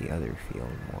even with the other field,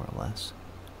 more or less.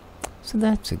 So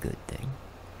that's a good thing.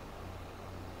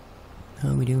 How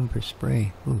are we doing for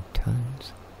spray? Ooh,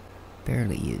 tons.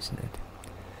 Barely using it.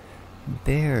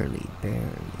 Barely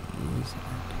using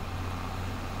it.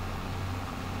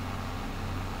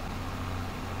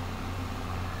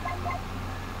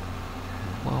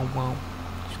 Wow, wow.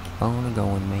 Just keep on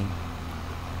going, mate.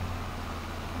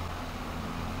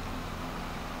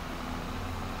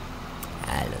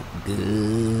 I look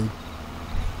good.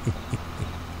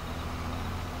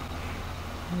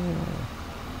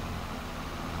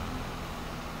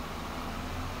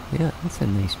 Yeah, that's a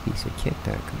nice piece of kit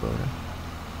there, Kubota.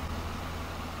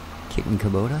 Kitten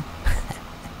Kubota?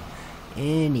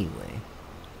 Anyway.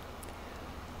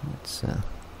 Let's,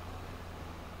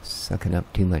 sucking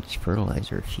up too much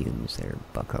fertilizer fumes there,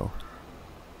 bucko.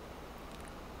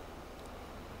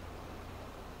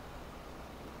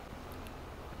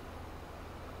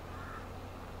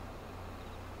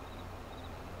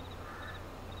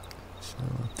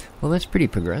 Well, that's pretty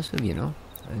progressive, you know.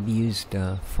 I've used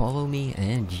Follow Me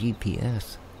and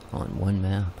GPS on one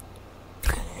map.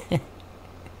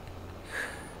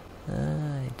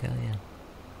 I tell ya.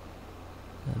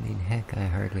 I mean, heck, I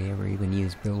hardly ever even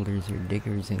use builders or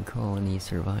diggers in colony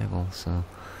survival, so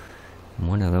I'm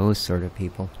one of those sort of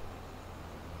people.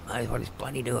 Might as well just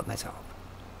bloody do it myself.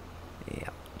 Yeah.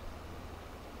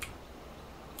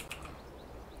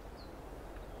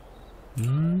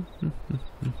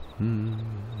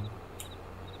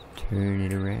 Turn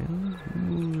it around.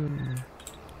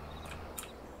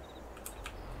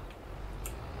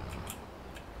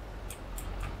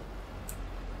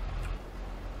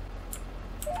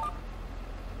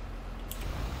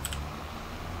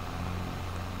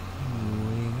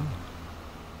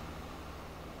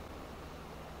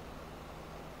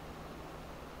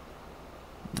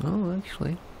 Oh,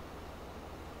 actually,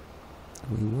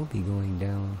 we will be going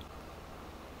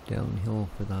downhill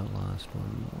for that last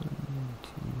one. 1, 2,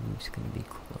 it's gonna be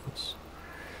close.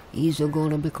 He's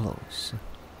gonna be close.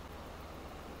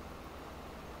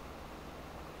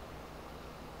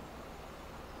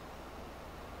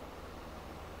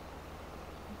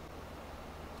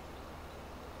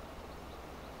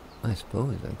 I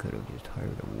suppose I could have just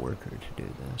hired a worker to do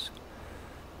this.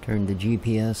 Turned the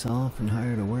GPS off and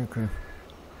hired a worker.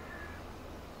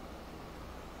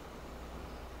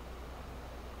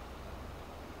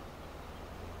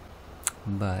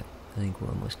 But I think we're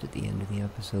almost at the end of the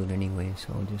episode anyway,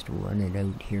 so I'll just run it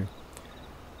out here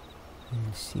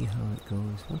and see how it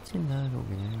goes. What's in that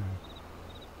over there?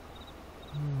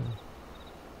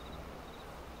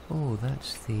 Oh,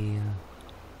 that's the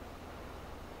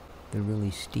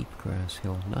really steep grass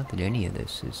hill. Not that any of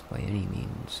this is by any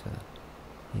means,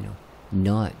 you know,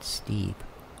 not steep.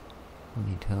 Let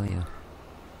me tell you,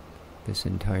 this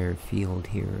entire field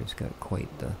here has got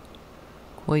quite the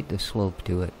slope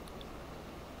to it.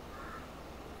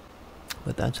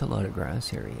 But that's a lot of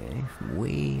grass area, eh? From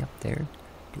way up there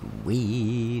to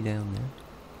way down there.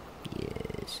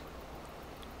 Yes.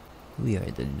 We are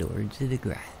the lords of the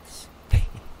grass.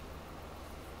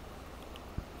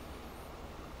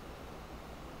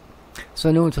 So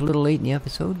I know it's a little late in the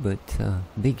episode, but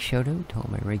big shout out to all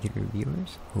my regular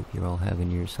viewers. Hope you're all having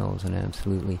yourselves an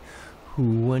absolutely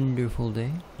wonderful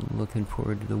day. Looking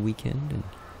forward to the weekend and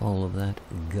all of that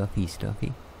guffy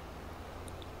stuffy.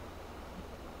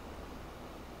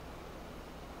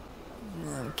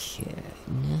 Okay,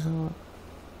 now...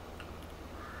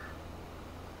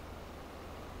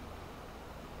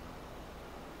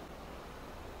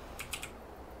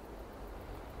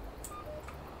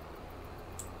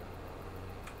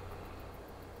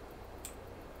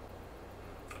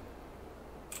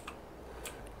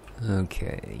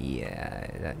 Okay, yeah,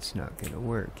 that's not gonna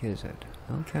work, is it?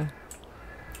 Okay.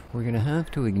 We're gonna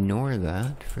have to ignore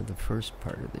that for the first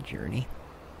part of the journey.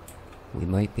 We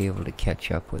might be able to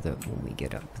catch up with it when we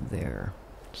get up there.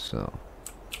 So,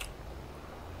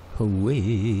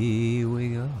 away we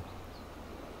go.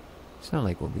 It's not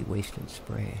like we'll be wasting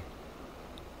spray.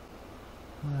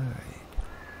 Alright.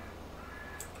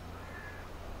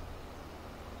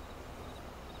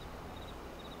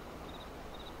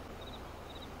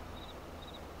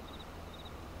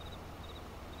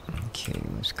 Okay,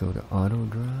 let's go to auto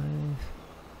drive.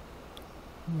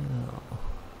 Now,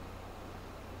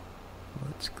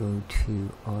 let's go to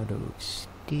auto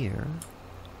steer.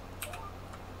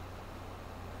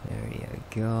 There you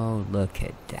go. Look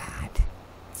at that.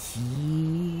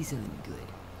 Jeez, I'm good.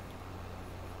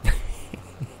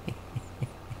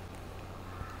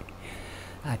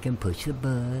 I can push a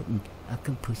button. I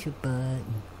can push a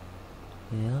button.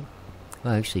 Yeah.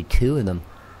 Well, actually, 2 of them.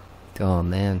 Oh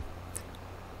man,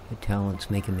 the talent's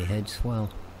making me head swell.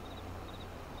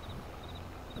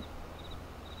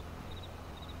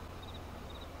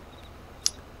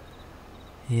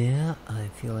 Yeah, I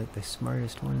feel like the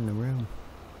smartest one in the room.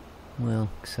 Well,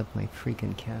 except my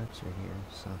freaking cats are here,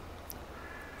 so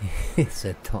it's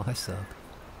a toss-up.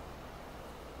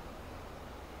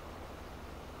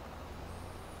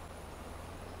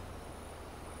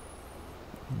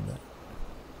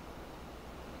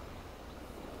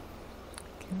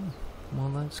 Okay, well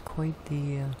that's quite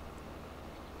the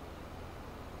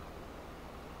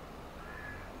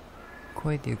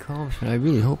accomplishment. I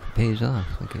really hope it pays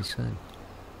off, like I said.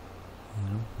 You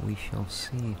know, we shall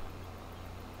see.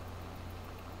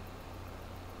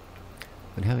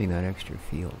 But having that extra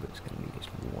field is going to be just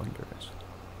wondrous.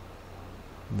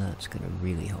 And that's going to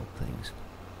really help things.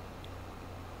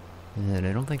 And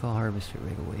I don't think I'll harvest it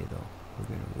right away, though. We're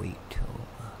going to wait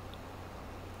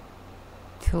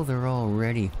till they're all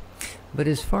ready. But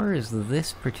as far as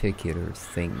this particular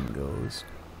thing goes,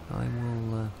 I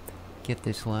will get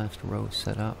this last row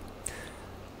set up.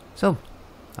 So,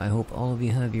 I hope all of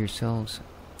you have yourselves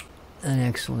an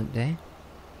excellent day.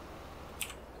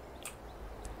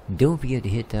 Don't forget to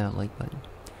hit that like button.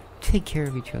 Take care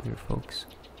of each other, folks.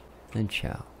 And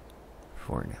ciao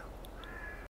for now.